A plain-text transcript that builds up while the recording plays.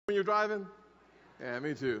when you're driving? Yeah,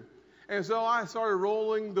 me too. And so I started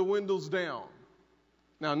rolling the windows down.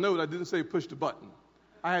 Now note, I didn't say push the button.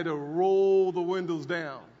 I had to roll the windows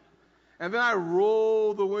down. And then I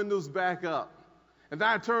rolled the windows back up. And then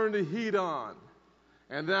I turned the heat on.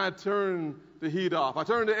 And then I turned the heat off. I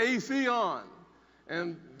turned the AC on.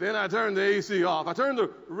 And then I turned the AC off. I turned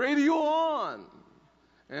the radio on.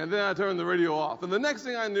 And then I turned the radio off. And the next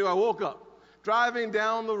thing I knew, I woke up driving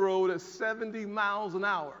down the road at 70 miles an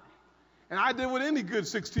hour. And I did what any good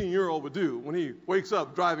 16-year-old would do when he wakes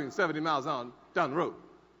up driving 70 miles down the road.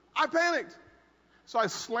 I panicked. So I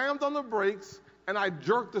slammed on the brakes and I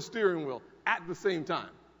jerked the steering wheel at the same time.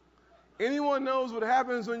 Anyone knows what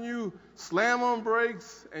happens when you slam on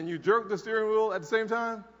brakes and you jerk the steering wheel at the same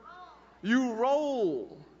time? You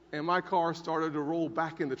roll. And my car started to roll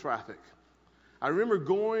back into traffic. I remember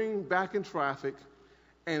going back in traffic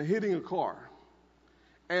and hitting a car.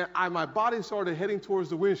 And my body started heading towards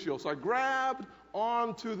the windshield. So I grabbed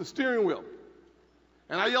onto the steering wheel.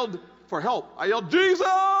 And I yelled for help. I yelled,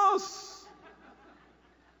 Jesus!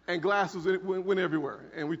 And glasses went everywhere.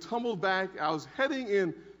 And we tumbled back. I was heading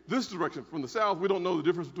in this direction. From the south, we don't know the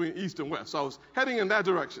difference between east and west. So I was heading in that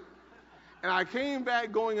direction. And I came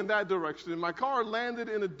back going in that direction. And my car landed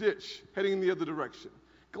in a ditch heading in the other direction.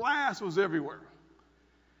 Glass was everywhere.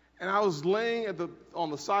 And I was laying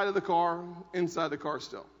on the side of the car, inside the car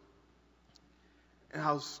still. And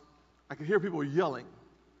I could hear people yelling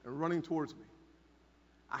and running towards me.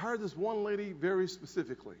 I heard this one lady very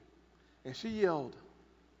specifically, and she yelled,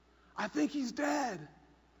 I think he's dead.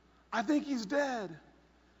 I think he's dead.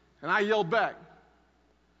 And I yelled back,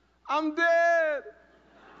 I'm dead.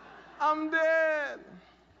 I'm dead.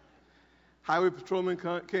 Highway patrolman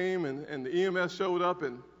came, and the EMS showed up,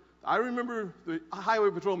 and I remember the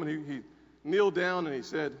highway patrolman, he kneeled down and he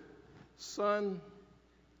said, son,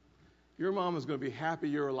 your mom is going to be happy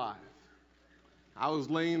you're alive. I was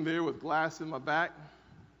laying there with glass in my back.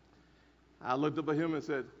 I looked up at him and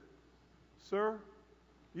said, sir,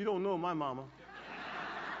 you don't know my mama.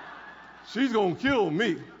 She's going to kill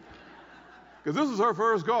me. Because this was her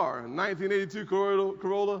first car, a 1982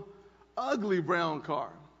 Corolla, ugly brown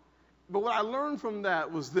car. But what I learned from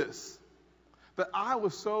that was this, that I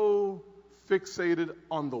was so fixated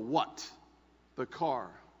on the what, the car.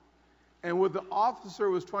 And what the officer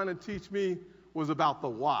was trying to teach me was about the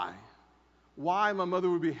why. Why my mother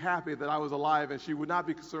would be happy that I was alive and she would not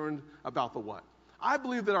be concerned about the what. I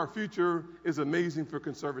believe that our future is amazing for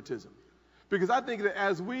conservatism. Because I think that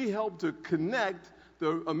as we help to connect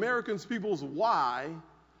the American people's why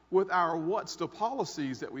with our what's, the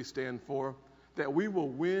policies that we stand for, that we will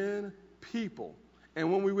win people.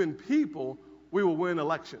 And when we win people, we will win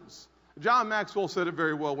elections. John Maxwell said it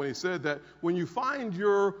very well when he said that when you find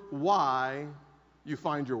your why, you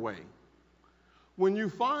find your way. When you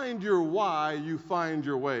find your why, you find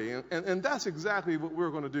your way. And that's exactly what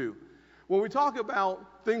we're going to do. When we talk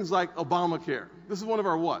about things like Obamacare, this is one of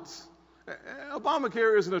our what's.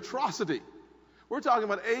 Obamacare is an atrocity. We're talking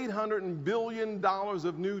about $800 billion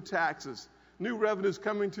of new taxes, new revenues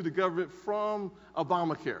coming to the government from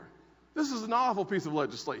Obamacare. This is an awful piece of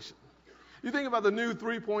legislation. You think about the new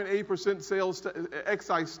 3.8% sales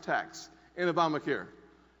excise tax in Obamacare,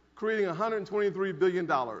 creating $123 billion.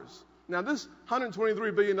 Now, this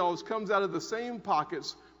 $123 billion comes out of the same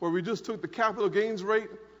pockets where we just took the capital gains rate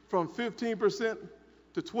from 15%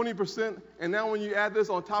 to 20%, and now when you add this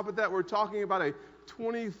on top of that, we're talking about a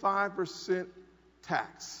 25%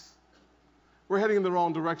 tax. We're heading in the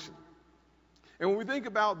wrong direction. And when we think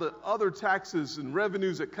about the other taxes and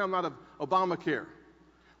revenues that come out of Obamacare,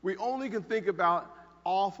 we only can think about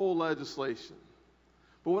awful legislation.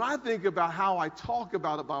 But when I think about how I talk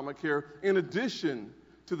about Obamacare, in addition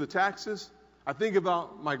to the taxes, I think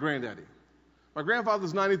about my granddaddy. My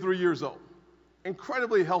grandfather's 93 years old,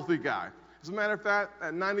 incredibly healthy guy. As a matter of fact,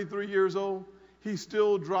 at 93 years old, he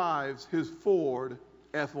still drives his Ford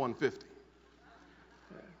F-150. It's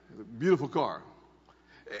a beautiful car.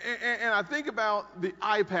 And I think about the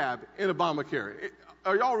IPAB in Obamacare.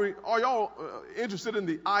 Are y'all interested in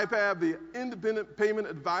the IPAB, the Independent Payment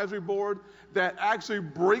Advisory Board, that actually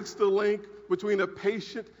breaks the link between a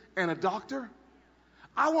patient and a doctor?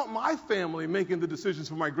 I want my family making the decisions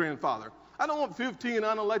for my grandfather. I don't want 15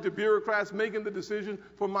 unelected bureaucrats making the decision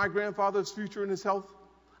for my grandfather's future and his health.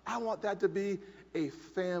 I want that to be a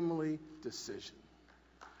family decision.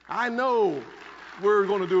 I know we're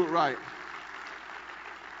going to do it right.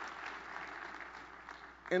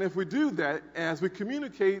 And if we do that, as we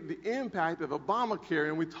communicate the impact of Obamacare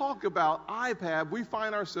and we talk about IPAB, we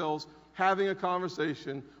find ourselves having a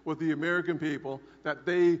conversation with the American people that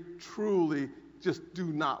they truly just do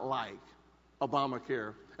not like.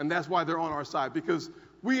 Obamacare. And that's why they're on our side, because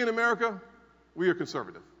we in America, we are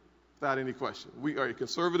conservative, without any question. We are a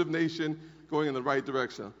conservative nation going in the right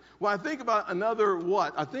direction. When I think about another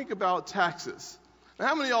what, I think about taxes. Now,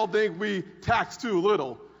 how many of y'all think we tax too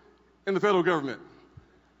little in the federal government?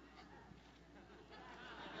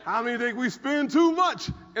 How many think we spend too much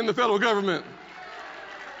in the federal government?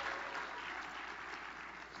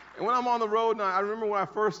 And when I'm on the road, and I remember when I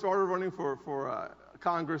first started running for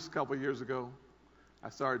Congress a couple of years ago, I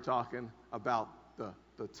started talking about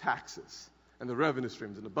the taxes and the revenue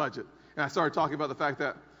streams and the budget. And I started talking about the fact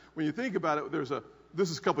that when you think about it,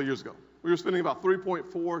 this is a couple of years ago. We were spending about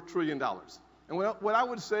 $3.4 trillion. And what I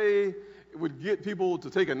would say would get people to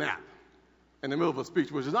take a nap in the middle of a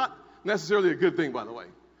speech, which is not necessarily a good thing, by the way.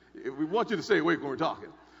 We want you to stay awake when we're talking.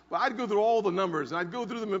 But I'd go through all the numbers, and I'd go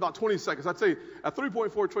through them in about 20 seconds. I'd say a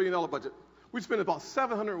 $3.4 trillion budget. We'd spend about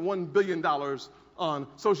 $701 billion on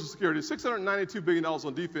Social Security, $692 billion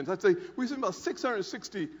on defense. I'd say we spend about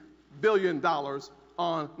 $660 billion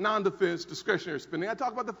on non-defense discretionary spending. I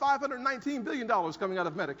talk about the $519 billion coming out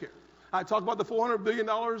of Medicare. I talk about the $400 billion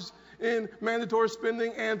in mandatory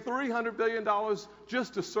spending and $300 billion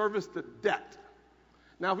just to service the debt.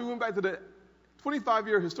 Now, if we went back to the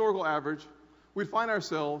 25-year historical average, we'd find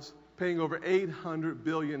ourselves paying over $800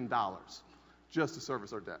 billion just to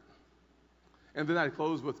service our debt. And then I'd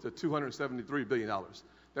close with the $273 billion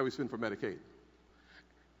that we spend for Medicaid.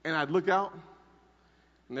 And I'd look out,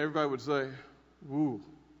 and everybody would say, woo.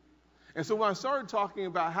 And so when I started talking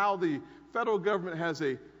about how the federal government has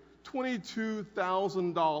a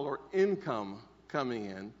 $22,000 income coming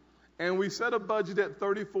in, and we set a budget at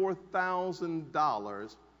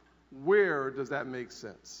 $34,000, where does that make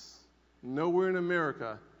sense? Nowhere in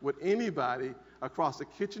America would anybody across the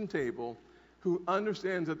kitchen table who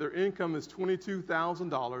understands that their income is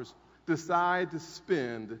 $22,000 decide to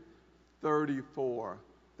spend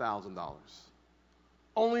 $34,000.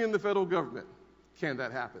 Only in the federal government can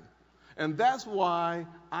that happen. And that's why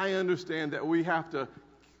I understand that we have to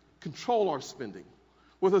control our spending.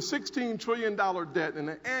 With a $16 trillion debt and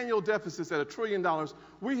an annual deficit at $1 trillion,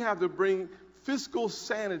 we have to bring fiscal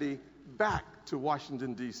sanity back to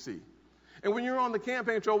Washington, D.C. And when you're on the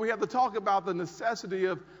campaign trail, we have to talk about the necessity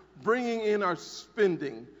of bringing in our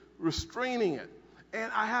spending, restraining it.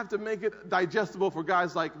 And I have to make it digestible for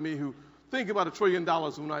guys like me who think about $1 trillion.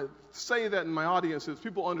 When I say that in my audiences,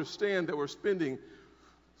 people understand that we're spending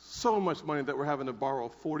so much money that we're having to borrow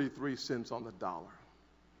 43 cents on the dollar.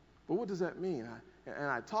 But what does that mean?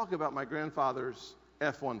 I talk about my grandfather's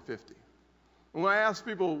F-150. And when I ask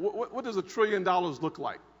people, what does $1 trillion look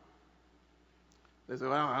like? They say,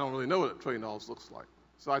 well, I don't really know what $1 trillion looks like.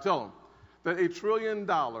 So I tell them that $1 trillion,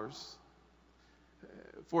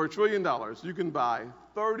 for $1 trillion, you can buy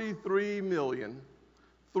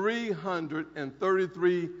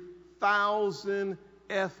 33,333,000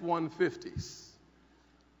 F-150s.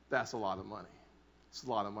 That's a lot of money. It's a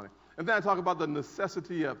lot of money. And then I talk about the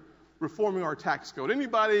necessity of reforming our tax code.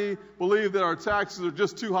 Anybody believe that our taxes are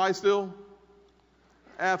just too high still?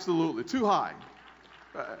 Absolutely, too high.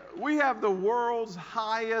 We have the world's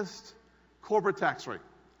highest corporate tax rate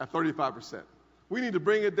at 35%. We need to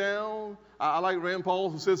bring it down. I like Rand Paul,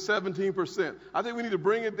 who says 17%. I think we need to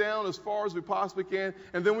bring it down as far as we possibly can,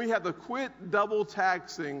 and then we have to quit double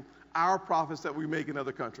taxing our profits that we make in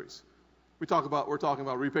other countries. We're talking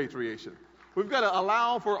about repatriation. We've got to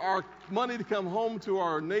allow for our money to come home to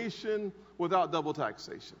our nation without double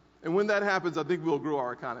taxation. And when that happens, I think we'll grow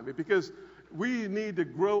our economy, because we need to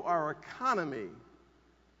grow our economy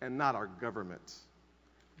and not our government.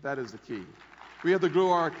 That is the key. We have to grow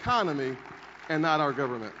our economy and not our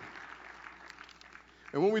government.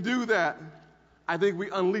 And when we do that, I think we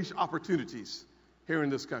unleash opportunities here in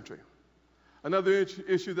this country. Another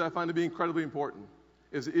issue that I find to be incredibly important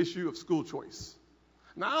is the issue of school choice.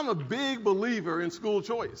 Now, I'm a big believer in school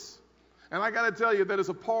choice. And I got to tell you that it's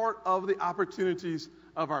a part of the opportunities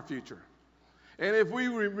of our future. And if we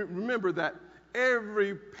remember that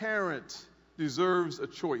every parent deserves a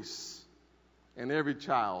choice and every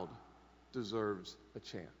child deserves a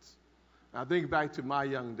chance. I think back to my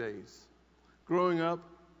young days, growing up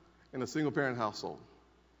in a single-parent household.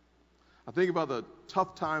 I think about the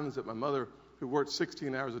tough times that my mother, who worked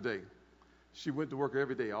 16 hours a day, she went to work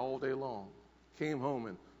every day, all day long, came home,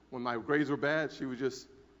 and when my grades were bad, she would just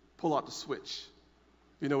pull out the switch.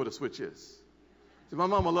 You know what a switch is. See, my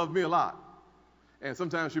mama loved me a lot, and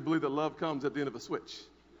sometimes she believed that love comes at the end of a switch,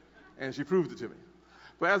 and she proved it to me.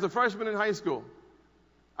 But as a freshman in high school,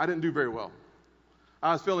 I didn't do very well.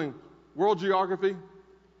 I was failing world geography,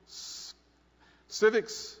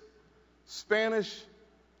 civics, Spanish,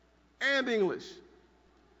 and English.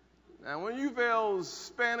 Now, when you fail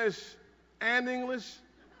Spanish and English,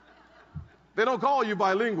 they don't call you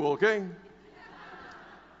bilingual, okay?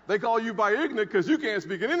 They call you ignorant because you can't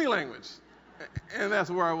speak in any language. And that's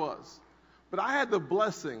where I was. But I had the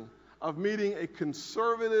blessing of meeting a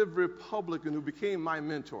conservative Republican who became my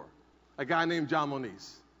mentor, a guy named John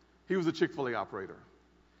Moniz. He was a Chick-fil-A operator.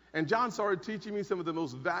 And John started teaching me some of the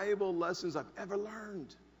most valuable lessons I've ever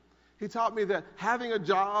learned. He taught me that having a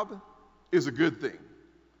job is a good thing,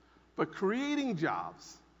 but creating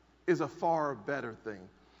jobs is a far better thing.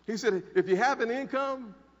 He said, if you have an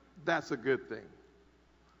income, that's a good thing.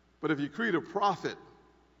 But if you create a profit,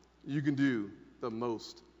 you can do the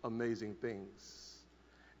most amazing things.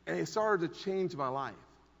 And it started to change my life.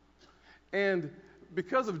 And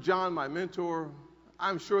because of John, my mentor,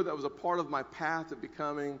 I'm sure that was a part of my path to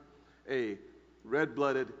becoming a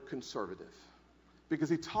red-blooded conservative. Because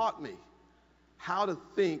he taught me how to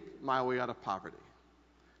think my way out of poverty.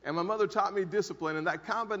 And my mother taught me discipline, and that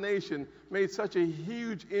combination made such a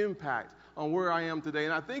huge impact on where I am today.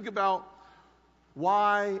 And I think about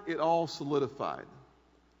why it all solidified.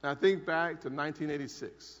 And I think back to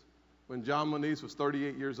 1986, when John Moniz was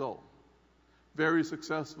 38 years old. Very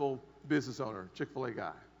successful business owner, Chick-fil-A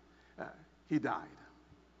guy. He died.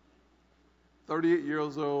 38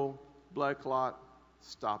 years old, blood clot,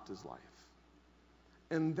 stopped his life.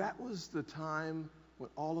 And that was the time when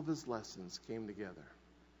all of his lessons came together.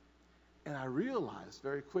 And I realized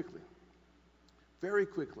very quickly,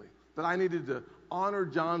 that I needed to honor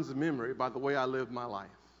John's memory by the way I lived my life.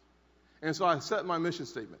 And so I set my mission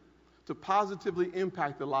statement to positively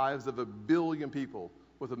impact the lives of 1 billion people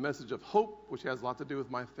with a message of hope, which has a lot to do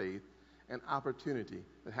with my faith, and opportunity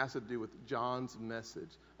that has to do with John's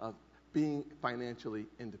message of being financially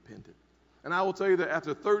independent. And I will tell you that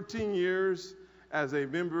after 13 years as a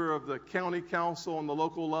member of the county council on the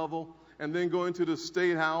local level, and then going to the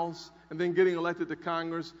state house, and then getting elected to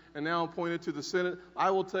Congress, and now appointed to the Senate,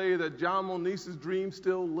 I will tell you that John Moniz's dream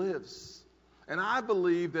still lives. And I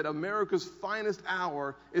believe that America's finest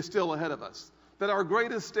hour is still ahead of us. That our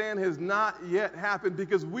greatest stand has not yet happened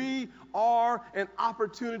because we are an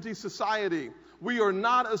opportunity society. We are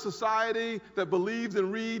not a society that believes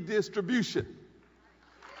in redistribution.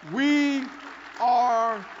 We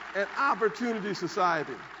are an opportunity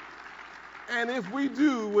society. And if we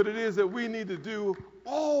do what it is that we need to do,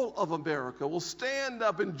 all of America will stand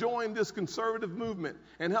up and join this conservative movement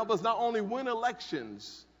and help us not only win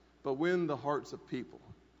elections, but win the hearts of people.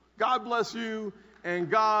 God bless you, and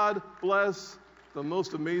God bless the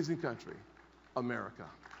most amazing country, America.